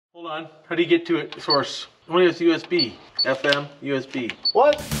Hold on. How do you get to it? Source. Only has USB. FM, USB.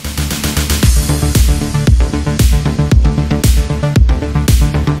 What?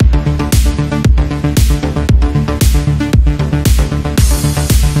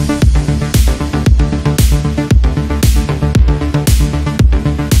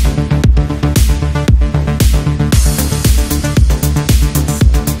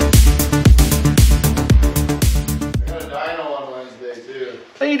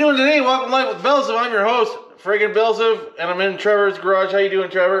 How you doing today? Welcome to Life with BillSiff. I'm your host, friggin' BillSiff, and I'm in Trevor's garage. How you doing,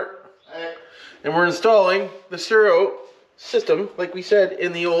 Trevor? Hey. And we're installing the stereo system, like we said,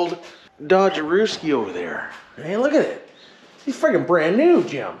 in the old Dodge Ruski over there. Hey, look at it. He's friggin' brand new,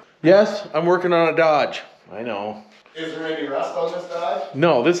 Jim. Yes, I'm working on a Dodge. I know. Is there any rust on this Dodge?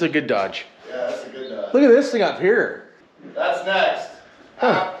 No, this is a good Dodge. Yeah, that's a good Dodge. Look at this thing up here. That's next.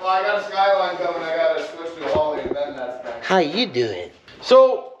 Huh. Well, I got a Skyline coming. I got to switch to a Holly, and then that's next. How you doing?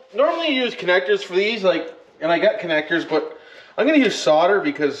 So, normally you use connectors for these, and I got connectors, but I'm going to use solder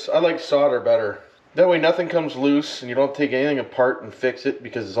because I like solder better. That way nothing comes loose and you don't take anything apart and fix it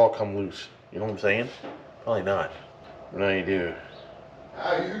because it's all come loose. You know what I'm saying? Probably not. But now you do.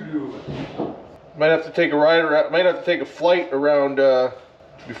 How you doing? Might have to take a ride around, might have to take a flight around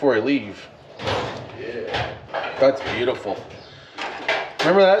before I leave. Yeah. That's beautiful.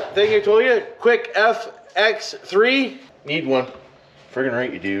 Remember that thing I told you? Quick FX3? Need one. Friggin'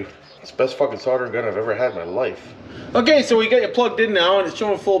 right you do. It's the best fucking soldering gun I've ever had in my life. Okay, so we got you plugged in now and it's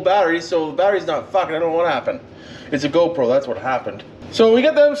showing full battery, so the battery's not fucking, I don't know what happened. It's a GoPro, that's what happened. So we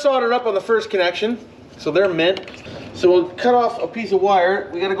got them soldered up on the first connection, so they're mint. So we'll cut off a piece of wire.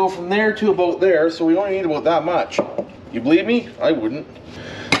 We gotta go from there to about there, so we only need about that much. You believe me? I wouldn't.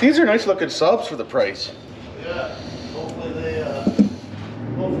 These are nice looking subs for the price. Yeah. Hopefully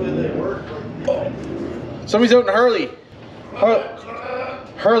they work. Oh. Somebody's out in Harley.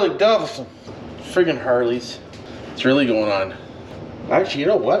 Harley Doves. Friggin' Harleys. It's really going on. Actually, you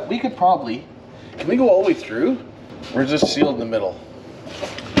know what? We could probably... Can we go all the way through? Or is this sealed in the middle?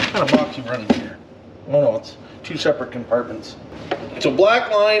 What kind of box you running here? Oh no, it's two separate compartments. So black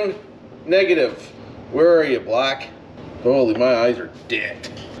line, negative. Where are you, black? Holy, my eyes are dead.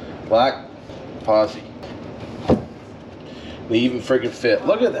 Black, posse. They even friggin' fit.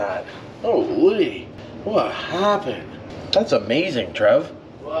 Look at that. Holy. What happened? That's amazing, Trev.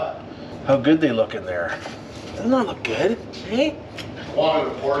 What? How good they look in there. Doesn't that look good? Hey?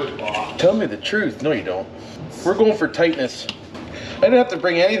 Wanted a portage box. Tell me the truth. No, you don't. We're going for tightness. I didn't have to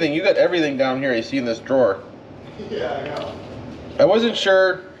bring anything. You got everything down here I see in this drawer. Yeah, I know. I wasn't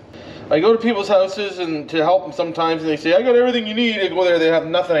sure. I go to people's houses and to help them sometimes, and they say, I got everything you need. I go there, they have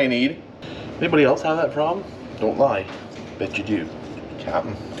nothing I need. Anybody else have that problem? Don't lie. Bet you do.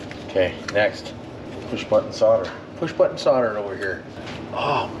 Captain. Okay, next. Push button solder. Push button solder over here.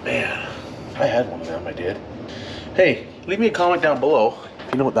 Oh man, I had one of them, I did. Hey, leave me a comment down below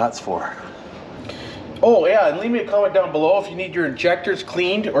if you know what that's for. Oh yeah, and leave me a comment down below if you need your injectors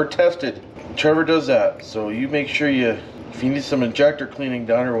cleaned or tested. Trevor does that, so you make sure if you need some injector cleaning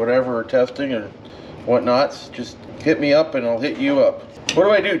done or whatever, or testing or whatnots, just hit me up and I'll hit you up. What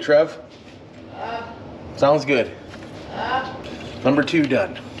do I do, Trev? Sounds good. Number 2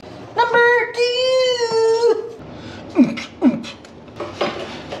 done. Number 2!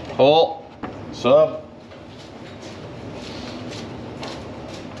 Hole. Sub.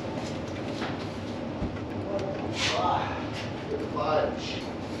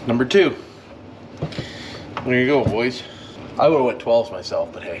 Number 2. There you go, boys. I would have went 12s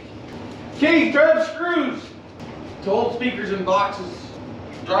myself, but hey. Okay, Trev, screws. To hold speakers in boxes.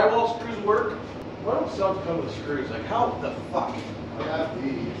 Drywall screws work. Why don't subs come with screws? Like, how the fuck? I have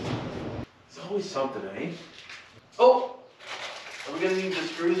these. It's always something, eh? Oh! Are we gonna need the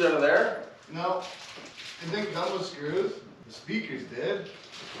screws out of there? No. You think come with screws? The speakers did.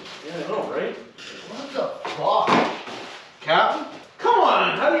 Yeah, I know, right? What the fuck? Captain? Come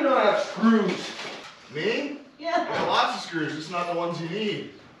on! How do you not have screws? Me? Yeah. I got lots of screws, just not the ones you need.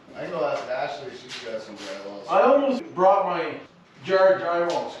 I can go ask Ashley, she's got some drywall. I almost brought my jar of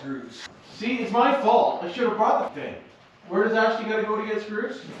drywall screws. See, it's my fault. I should have brought the thing. Where does Ashley gotta go to get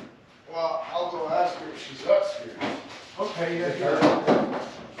screws? Well, I'll go ask her if she's got screws. Okay, yeah, sure.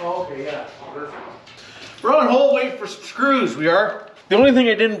 Oh, okay, yeah. Perfect. We're on hold waiting for screws, we are. The only thing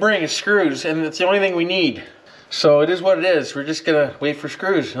I didn't bring is screws, and it's the only thing we need. So it is what it is. We're just gonna wait for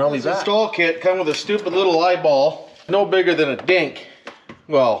screws, and I'll be back. This install kit come with a stupid little eyeball, no bigger than a dink.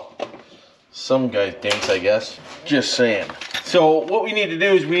 Well, some guys dinks, I guess. Just saying. So what we need to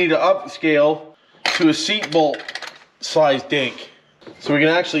do is we need to upscale to a seat bolt size dink, so we can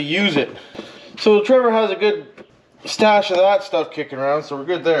actually use it. So Trevor has a good stash of that stuff kicking around, so we're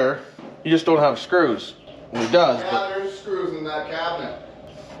good there. You just don't have screws. Well, he does, Yeah, but... there's screws in that cabinet.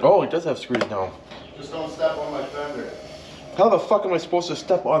 Oh, he does have screws now. Just don't step on my fender. How the fuck am I supposed to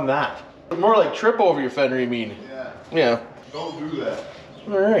step on that? More like trip over your fender, you mean? Yeah. Yeah. Don't do that.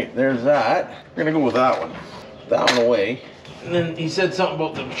 Alright, there's that. We're gonna go with that one. That one away. And then he said something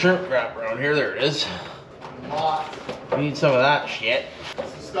about the shrimp wrap around here. There it is. We need some of that shit.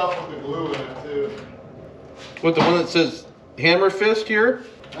 It's the stuff with the glue in it too. What, the one that says hammer fist here?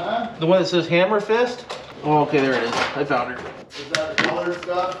 Huh? The one that says hammer fist? Oh, okay, there it is. I found her. Is that the color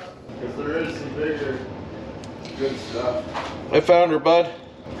stuff? Because there is some bigger, good stuff. I found her, bud.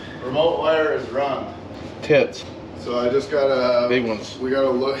 Remote wire is run. Tits. So I just gotta... Big ones. We gotta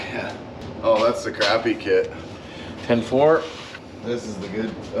look at... Oh, that's the crappy kit. 10-4. This is the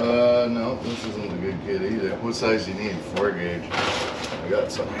good... no, this isn't the good kit either. What size do you need? 4 gauge. I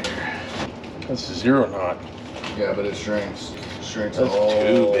got some here. That's a 0 knot. Yeah, but it shrinks. Shrinks That's all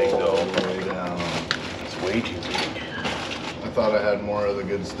too big, though. the way down. It's way too big. I thought I had more of the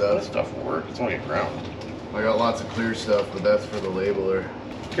good That stuff. stuff will work. It's only a ground. I got lots of clear stuff, but that's for the labeler.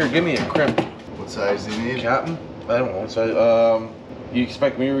 Here, give me a crimp. What size do you need? Captain? I don't know. So, you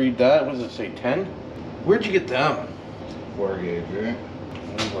expect me to read that? What does it say, 10? Where'd you get them? 4 gauge, right?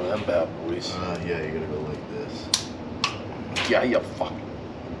 One of them bad boys. Yeah, you gotta go like this. Yeah, you fuck.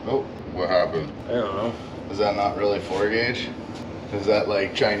 Oh, what happened? I don't know. Is that not really 4 gauge? Is that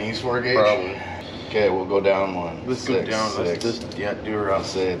like Chinese 4 gauge? Probably. Okay, we'll go down one. Let's go down. Let's just, yeah, do her I'll up.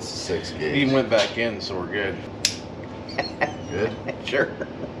 say it's 6 gauge. He went back in, so we're good. Good? Sure.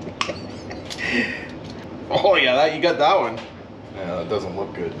 Oh, yeah, that you got that one. Yeah, it doesn't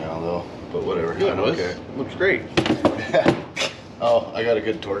look good now though, but whatever. Yeah, it does. Okay. Looks great. Oh, I got a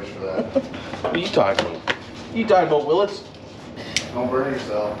good torch for that. What are you talking about? You talking about Willis? Don't burn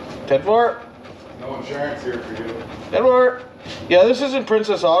yourself. 10-4. No insurance here for you. 10-4. Yeah, this isn't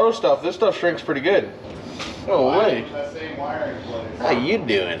Princess Auto stuff. This stuff shrinks pretty good. Oh, wait. That same wiring place. How you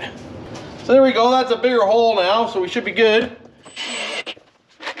doing? So there we go. That's a bigger hole now, so we should be good.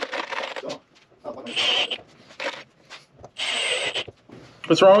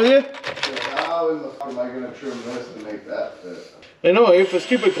 What's wrong with you? How in the fuck am I gonna trim this and make that fit? I know, if a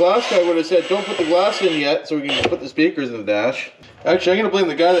stupid glass guy would have said, don't put the glass in yet, so we can put the speakers in the dash. Actually, I'm gonna blame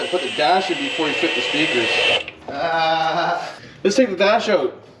the guy that put the dash in before he fit the speakers. Let's take the dash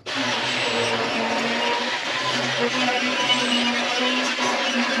out.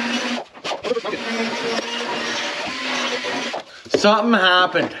 Something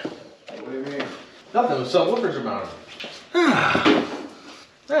happened. What do you mean? Nothing, the subwoofers are mounted.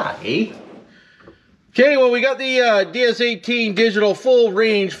 Hey. Okay, well, we got the DS18 digital full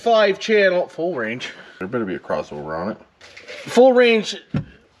range 5-channel, full range. There better be a crossover on it. Full range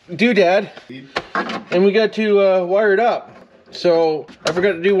doodad. And we got to wire it up. So I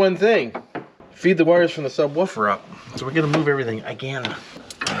forgot to do one thing. Feed the wires from the subwoofer up. So we're gonna move everything again.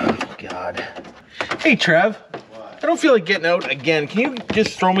 Oh, God. Hey, Trev. What? I don't feel like getting out again. Can you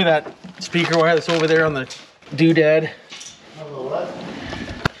just throw me that speaker wire that's over there on the doodad? What?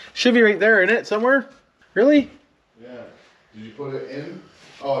 Should be right there, isn't it? Somewhere? Really? Yeah. Did you put it in?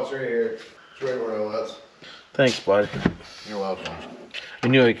 Oh, it's right here. It's right where I was. Thanks, bud. You're welcome. I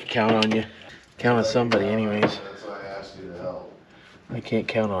knew I could count on you. Count on somebody anyways. That's why I asked you to help. I can't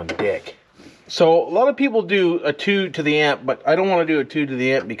count on Dick. So, a lot of people do a 2 to the amp, but I don't want to do a 2 to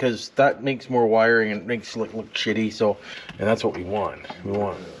the amp because that makes more wiring and makes it look shitty. So, and that's what we want. We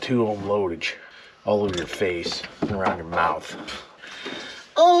want 2 ohm loadage all over your face and around your mouth.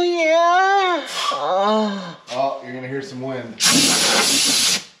 Oh, yeah. Oh, you're gonna hear some wind.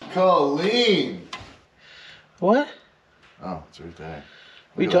 Colleen! What? Oh, it's right there.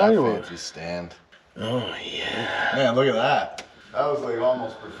 What are you talking about? Fancy stand. Oh, yeah. Man, look at that. That was like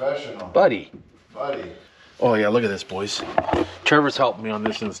almost professional. Buddy. Buddy. Oh, yeah, look at this, boys. Trevor's helping me on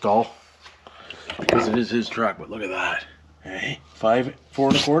this install. Because it is his truck, but look at that. Hey, 4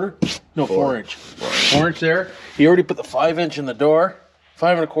 1/4? No, 4 inch. 4 inch there. He already put the 5 inch in the door.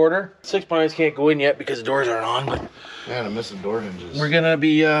 5 1/4. 6x can't go in yet because the doors aren't on, but Man, I'm missing door hinges. we're gonna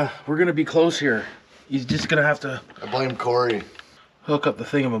be close here. He's just gonna have to I blame Corey. hook up the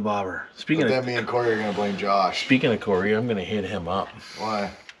thingamabobber. But then me and Corey are gonna blame Josh. Speaking of Corey, I'm gonna hit him up.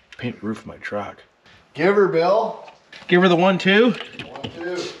 Why? Paint the roof of my truck. Give her, Bill. Give her the 1-2.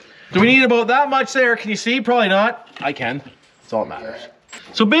 1-2. Do we need about that much there? Can you see? Probably not. I can. That's all that matters.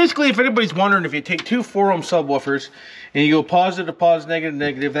 So basically, if anybody's wondering, if you take 2 4 ohm subwoofers and you go positive to positive, negative to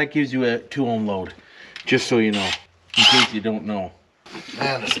negative, that gives you a 2 ohm load. Just so you know, in case you don't know.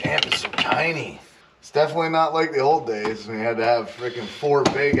 Man, this amp is so tiny. It's definitely not like the old days when you had to have freaking 4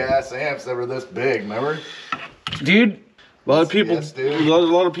 big ass amps that were this big, remember? Dude, a lot of people, Yes, dude. a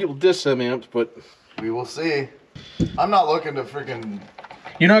lot of people diss them amps, but We will see. I'm not looking to freaking.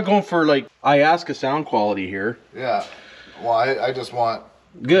 you're not going for like Iasca sound quality here. Yeah. Well, I just want.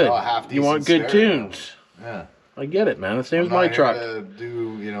 Good. You know, a half You want decent good stereo. tunes. Yeah. I get it, man. The same I'm as my not truck. here to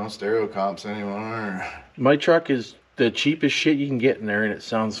do, you know, stereo comps anymore. My truck is the cheapest shit you can get in there, and it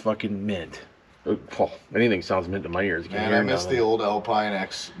sounds fucking mint. Well, anything sounds mint to my ears. Man, I miss the old Alpine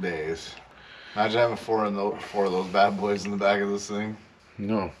X days. Imagine having four of those bad boys in the back of this thing.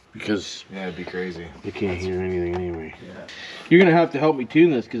 No, because Yeah, it'd be crazy. you can't hear anything anyway. Yeah. You're gonna have to help me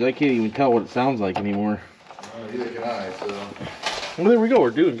tune this because I can't even tell what it sounds like anymore. Neither can I, so Well, there we go. We're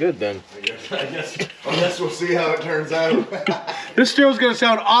doing good then. I guess we'll see how it turns out. This stereo's gonna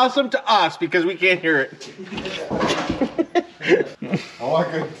sound awesome to us because we can't hear it. I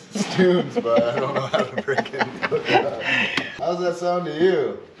want good tunes, but I don't know how to freaking hook it up. How's that sound to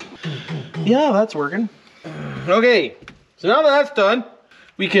you? Yeah, that's working. Okay, so now that that's done,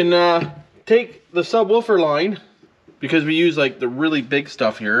 we can take the subwoofer line because we use like the really big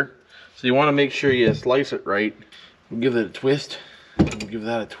stuff here. So you want to make sure you slice it right. We'll give it a twist. We'll give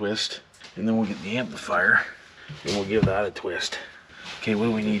that a twist, and then we'll get the amplifier, and we'll give that a twist. Okay, what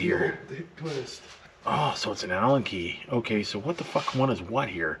do we need here? Big twist. Oh, so it's an Allen key. Okay, so what the fuck one is what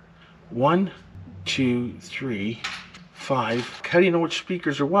here? 1, 2, 3, 5. How do you know which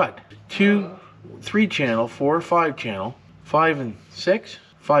speakers are what? 2, 3 channel, 4, 5 channel, 5 and 6,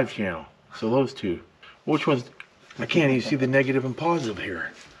 5 channel. So those two. Which one's? I can't even see the negative and positive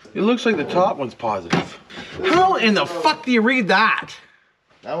here. It looks like the top one's positive. How in the fuck do you read that?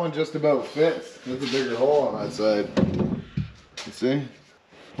 That one just about fits. There's a bigger hole on that side. You see?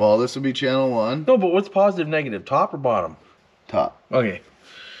 Well, this will be channel 1. No, but what's positive, negative? Top or bottom? Top. Okay.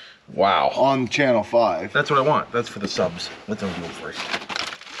 Wow. On channel 5. That's what I want. That's for the subs. Let them do it first.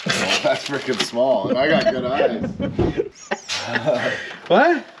 Well, that's freaking small, and I got good eyes.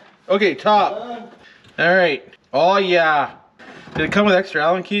 What? Okay, top. All right. Oh yeah. Did it come with extra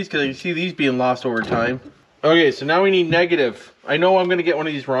Allen keys? Because you see these being lost over time. Okay, so now we need negative. I know I'm gonna get one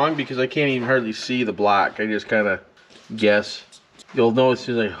of these wrong because I can't even hardly see the black. I just kind of guess. You'll know as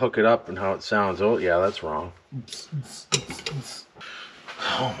soon as I hook it up and how it sounds. Oh yeah, that's wrong.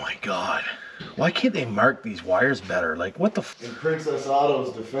 Oh my God. Why can't they mark these wires better? Like what the f— In Princess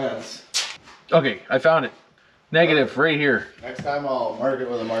Auto's defense, Okay, I found it. Negative right here. next time I'll mark it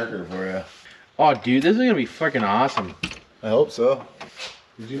with a marker for you. Oh dude, this is gonna be freaking awesome. I hope so.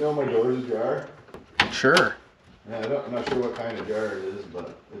 Did you know my door's ajar? Sure. Yeah, I'm not sure what kind of jar it is,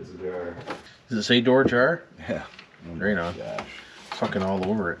 but it's a jar. Does it say door jar? Yeah. Right on. Gosh, Fucking all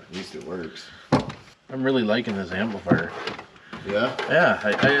over it. at least it works. I'm really liking this amplifier. Yeah? Yeah,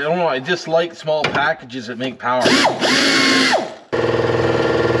 I don't know, I just like small packages that make power.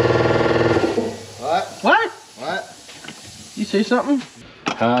 What? What? What? You say something?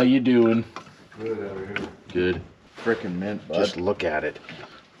 How you doing? Good over here. Good. Frickin' mint, bud. Just look at it.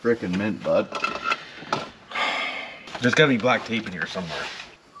 Frickin' mint, bud. There's gotta be black tape in here somewhere.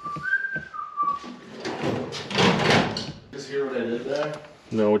 Just hear what I did there?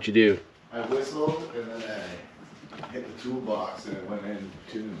 No, what you do? I whistled and then I hit the toolbox and it went in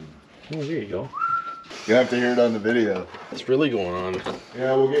tune. Oh, there you go. You have to hear it on the video. What's really going on?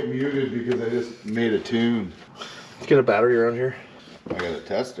 Yeah, we'll get muted because I just made a tune. Let's get a battery around here. I got a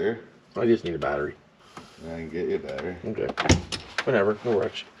tester. I just need a battery. I can get you a battery. Okay. Whatever, no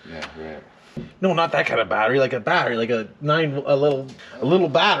rush. Yeah, right. No, not that kind of battery. Like a battery, like a little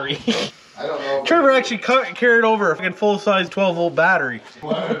battery. I don't know. Trevor actually carried over a fucking full-size 12-volt battery.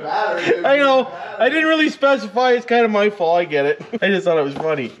 What a battery. I know. I didn't really specify. It's kind of my fault. I get it. I just thought it was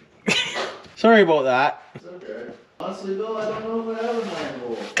funny. Sorry about that. It's okay. Honestly, Bill, I don't know if I have a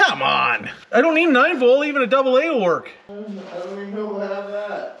 9-volt. Come on. I don't need 9-volt. Even a AA will work. I don't even know if I have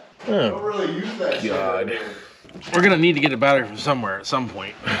that. I Oh, don't really use that God. shit. we're going to need to get a battery from somewhere at some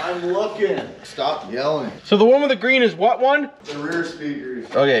point. I'm looking. Stop yelling. So the one with the green is what one? The rear speakers.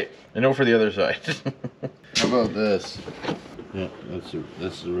 Okay. I know for the other side. How about this? Yeah,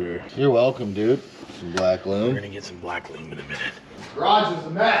 that's the rear. You're welcome, dude. Some black We're loom. going to get some black loom in a minute. Garage is a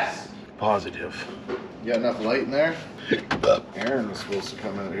mess. Positive. You got enough light in there? Aaron was supposed to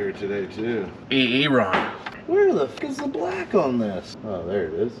come out here today, too. Aaron. Where the f is the black on this? Oh, there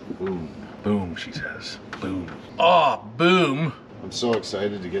it is. Boom. Boom, she says. Boom. Oh, boom. I'm so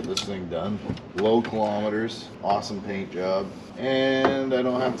excited to get this thing done. Low kilometers, awesome paint job, and I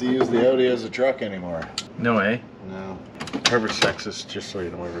don't have to use the Audi as a truck anymore. No way. No. Trevor's sexist, just so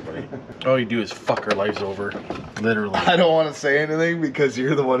you know, everybody. All you do is fuck our lives over. Literally. I don't want to say anything because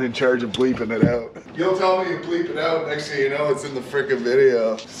you're the one in charge of bleeping it out. You'll tell me you bleep it out, next thing you know it's in the frickin'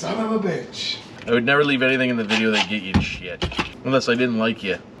 video. Son of a bitch. I would never leave anything in the video that get you to shit. Unless I didn't like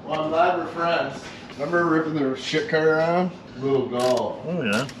you. Well, I'm glad we're friends. Remember ripping the shit car around? Little golf. Oh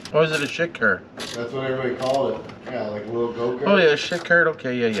yeah. Why is it a shit car? That's what everybody called it. Yeah, like a little go-kart. Oh yeah, shit cart.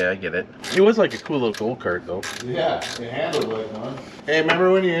 Okay, yeah, I get it. It was like a cool little go kart though. Yeah, it handled like one. Hey,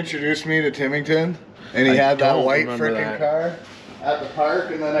 remember when you introduced me to Timington? And he had that white freaking car at the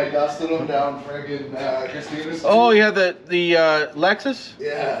park, and then I dusted him down friggin' Christina's Street. Oh, you had the Lexus?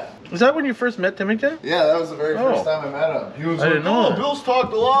 Yeah. Was that when you first met Timington? Yeah, that was the very first time I met him. He was I didn't know. "Oh, Bill's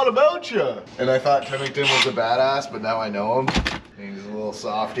talked a lot about you." And I thought Timington was a badass, but now I know him. He's a little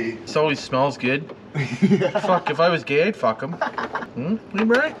softy. It always smells good. Yeah. Fuck, if I was gay, I'd fuck him. You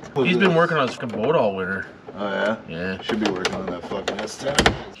right? He's been working on his fucking boat all winter. Oh yeah? Yeah. Should be working on that fucking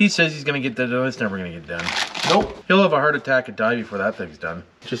S10. He says he's gonna get that done. It's never gonna get done. Nope. He'll have a heart attack and die before that thing's done.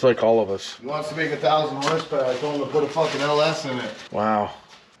 Just like all of us. He wants to make 1,000 horsepower. I told him to put a fucking LS in it. Wow.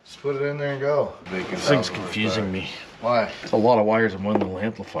 Just put it in there and go. This thing's confusing me. Why? It's a lot of wires in one little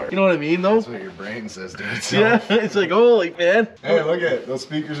amplifier. You know what I mean though? That's what your brain says to itself. Yeah, it's like, holy man. Hey, look at it. Those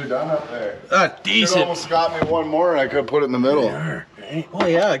speakers are done up there. Ah, Should decent. almost got me one more and I could put it in the middle. Oh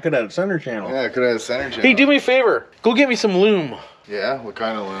yeah, I could have a center channel. Yeah, I could have a center channel. Hey, do me a favor. Go get me some loom. Yeah? What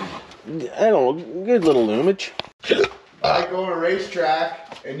kind of loom? I don't know, good little loomage. I go to a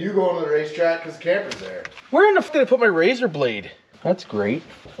racetrack and you go to the racetrack because the camper's there. Where in the f did I put my razor blade? That's great.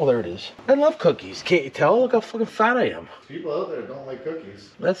 Oh, there it is. I love cookies. Can't you tell? Look how fucking fat I am. People out there don't like cookies.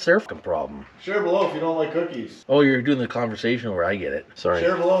 That's their fucking problem. Share below if you don't like cookies. Oh, you're doing the conversation where I get it. Sorry.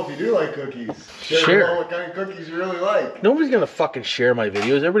 Share below if you do like cookies. Share below what kind of cookies you really like. Nobody's gonna fucking share my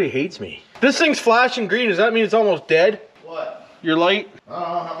videos. Everybody hates me. This thing's flashing green. Does that mean it's almost dead? What? Your light? I don't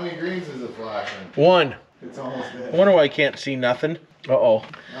know. How many greens is it flashing? One. It's almost I dead. wonder why I can't see nothing. Uh-oh.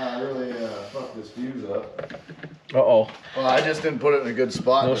 Nah, I really fucked this fuse up. Uh-oh. Well, I just didn't put it in a good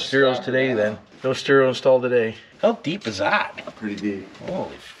spot. No stereos today then. No stereo installed today. How deep is that? Pretty deep.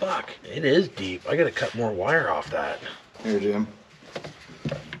 Holy fuck. It is deep. I gotta cut more wire off that. Here, Jim.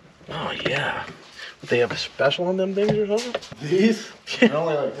 Oh yeah. But they have a special on them things or something? These? They're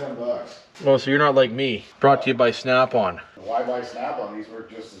only like $10. Oh, so you're not like me. Brought to you by Snap-on. Why buy Snap-on? These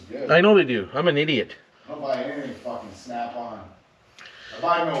work just as good. I know they do. I'm an idiot. I don't buy anything fucking Snap-on. I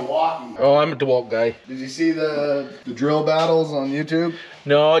buy Milwaukee. Oh, I'm a DeWalt guy. Did you see the drill battles on YouTube?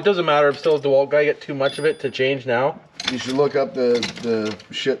 No, it doesn't matter. I'm still a DeWalt guy. I get too much of it to change now. You should look up the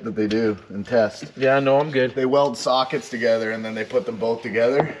shit that they do and test. Yeah, no, I'm good. They weld sockets together and then they put them both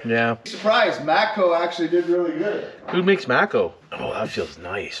together. Yeah. Surprised, Matco actually did really good. Who makes Mako? Oh, that feels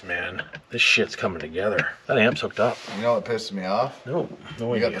nice, man. This shit's coming together. That amp's hooked up. You know what pisses me off? No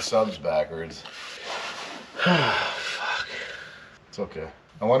You idea. got the subs backwards. Fuck. It's okay.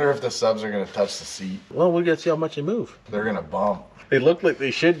 I wonder if the subs are gonna touch the seat. Well, we gotta see how much they move. They're gonna bump. They look like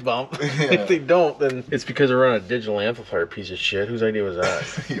they should bump. Yeah. If they don't, then it's because they're on a digital amplifier piece of shit. Whose idea was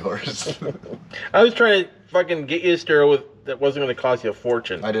that? Yours. I was trying to fucking get you a stereo that wasn't going to cost you a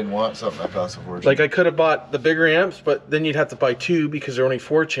fortune. I didn't want something that cost a fortune. Like I could have bought the bigger amps, but then you'd have to buy two because they're only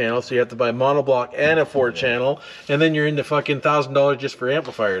 4 channels. So you have to buy a monoblock and a 4 channel, and then you're into fucking $1,000 just for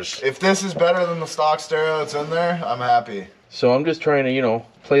amplifiers. If this is better than the stock stereo that's in there, I'm happy. So I'm just trying to, you know,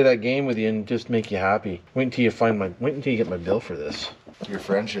 play that game with you and just make you happy. Wait until you get my bill for this. Your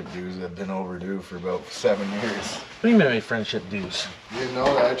friendship dues have been overdue for about 7 years. What do you mean my friendship dues? You didn't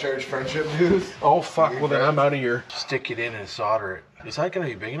know that I charge friendship dues? Oh fuck, well then I'm out of here. Stick it in and solder it. Is that gonna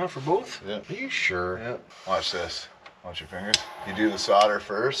be big enough for both? Yeah. Are you sure? Yeah. Watch this. Watch your fingers. You do the solder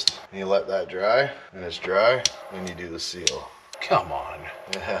first, and you let that dry, and it's dry, then you do the seal. Come on.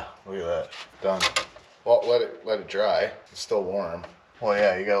 Yeah, look at that. Done. Well, let it dry. It's still warm. Well,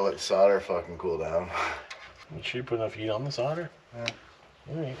 yeah, you gotta let the solder fucking cool down. Make sure you put enough heat on the solder. Yeah.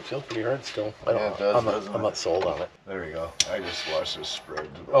 Alright, it feels pretty hard still. Yeah, it does, I'm not sold on it. There we go. I just watched this spread.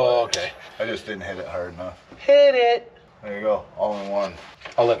 Oh, okay. I just didn't hit it hard enough. Hit it! There you go. All in one.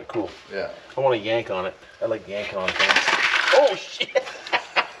 I'll let it cool. Yeah. I want to yank on it. I like yanking on things. Oh shit!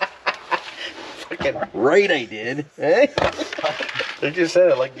 Fucking right I did. Eh? I just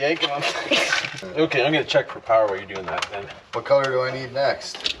said I like yanking on things. Okay, I'm gonna check for power while you're doing that then. What color do I need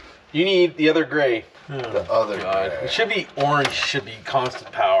next? You need the other gray. The other God. gray. It should be orange, should be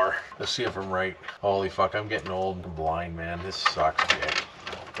constant power. Let's see if I'm right. Holy fuck, I'm getting old and blind, man. This sucks. Yeah.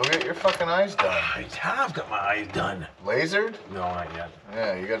 Go get your fucking eyes done. I have got my eyes done. Lasered? No, not yet.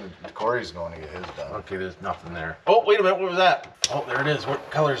 Yeah, you got to. Corey's going to get his done. Okay, there's nothing there. Oh, wait a minute, what was that? Oh, there it is. What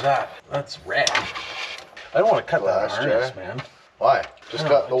color's that? That's red. I don't want to cut that Glass harness, jar? man. Why? Just I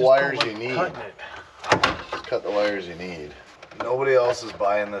cut the don't know, I wires just you don't need. like cutting it. Just cut the wires you need. Nobody else is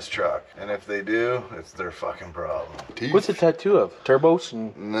buying this truck. And if they do, it's their fucking problem. What's the tattoo of? Turbos?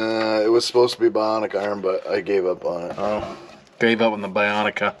 And... Nah, it was supposed to be bionic arm, but I gave up on it. Oh, gave up on the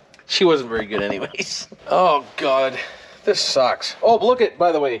Bionica. She wasn't very good anyways. Oh, God. This sucks. Oh, look at,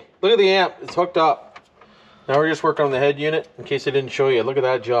 by the way, look at the amp. It's hooked up. Now we're just working on the head unit, in case I didn't show you. Look at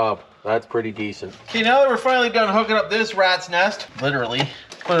that job. That's pretty decent. Okay, now that we're finally done hooking up this rat's nest, literally,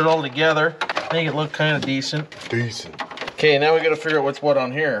 put it all together, make it look kind of decent. Decent. Okay, now we gotta figure out what's what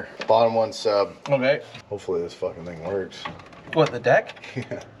on here. Bottom one sub. Okay. Hopefully this fucking thing works. What, the deck?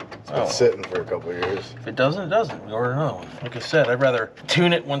 Yeah. It's been sitting for a couple of years. If it doesn't, it doesn't. We order another one. Like I said, I'd rather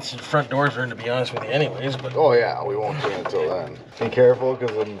tune it once the front doors are in, to be honest with you anyways. But oh yeah, we won't tune it till then. Be careful,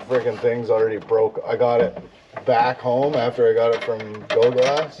 because the freaking thing's already broke. I got it back home after I got it from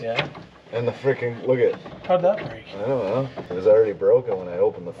GoGlass. Yeah. And the freaking, look at. How'd that break? I don't know. It was already broken when I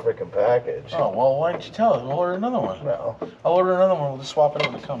opened the freaking package. Oh, well, why didn't you tell us? We'll order another one. No. I'll order another one. We'll just swap it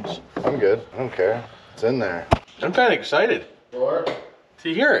when it comes. I'm good. I don't care. It's in there. I'm kind of excited Door?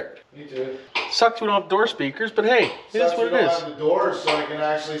 to hear it. Me too. Sucks we don't have door speakers, but hey, it is what it is. I don't have the doors, so I can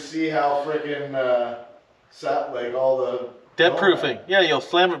actually see how freaking set, like all the Dead proofing. Yeah, you'll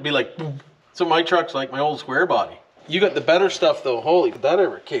slam it and be like, boom. So my truck's like my old square body. You got the better stuff though. Holy, did that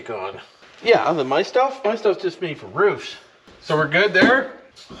ever kick on? Yeah, other than my stuff's just made for roofs. So we're good there?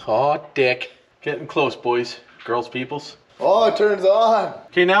 Oh, dick. Getting close, boys. Girls, peoples. Oh, it turns on.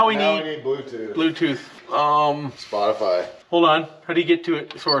 Okay, now we need need Bluetooth. Bluetooth. Spotify. Hold on. How do you get to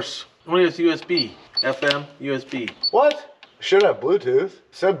it? Source. Only has USB. FM, USB. What? Should have Bluetooth. It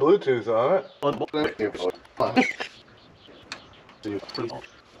said Bluetooth on it.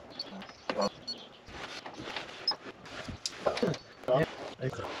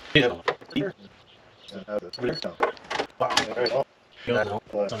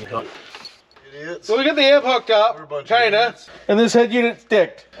 So we got the amp hooked up, kinda, and this head unit's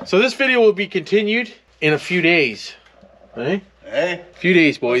dicked. So this video will be continued in a few days. Hey? Hey. A few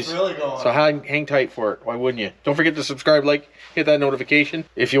days, boys. What's really going on? So hang tight for it. Why wouldn't you? Don't forget to subscribe, like, hit that notification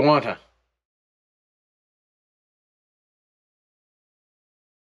if you want to.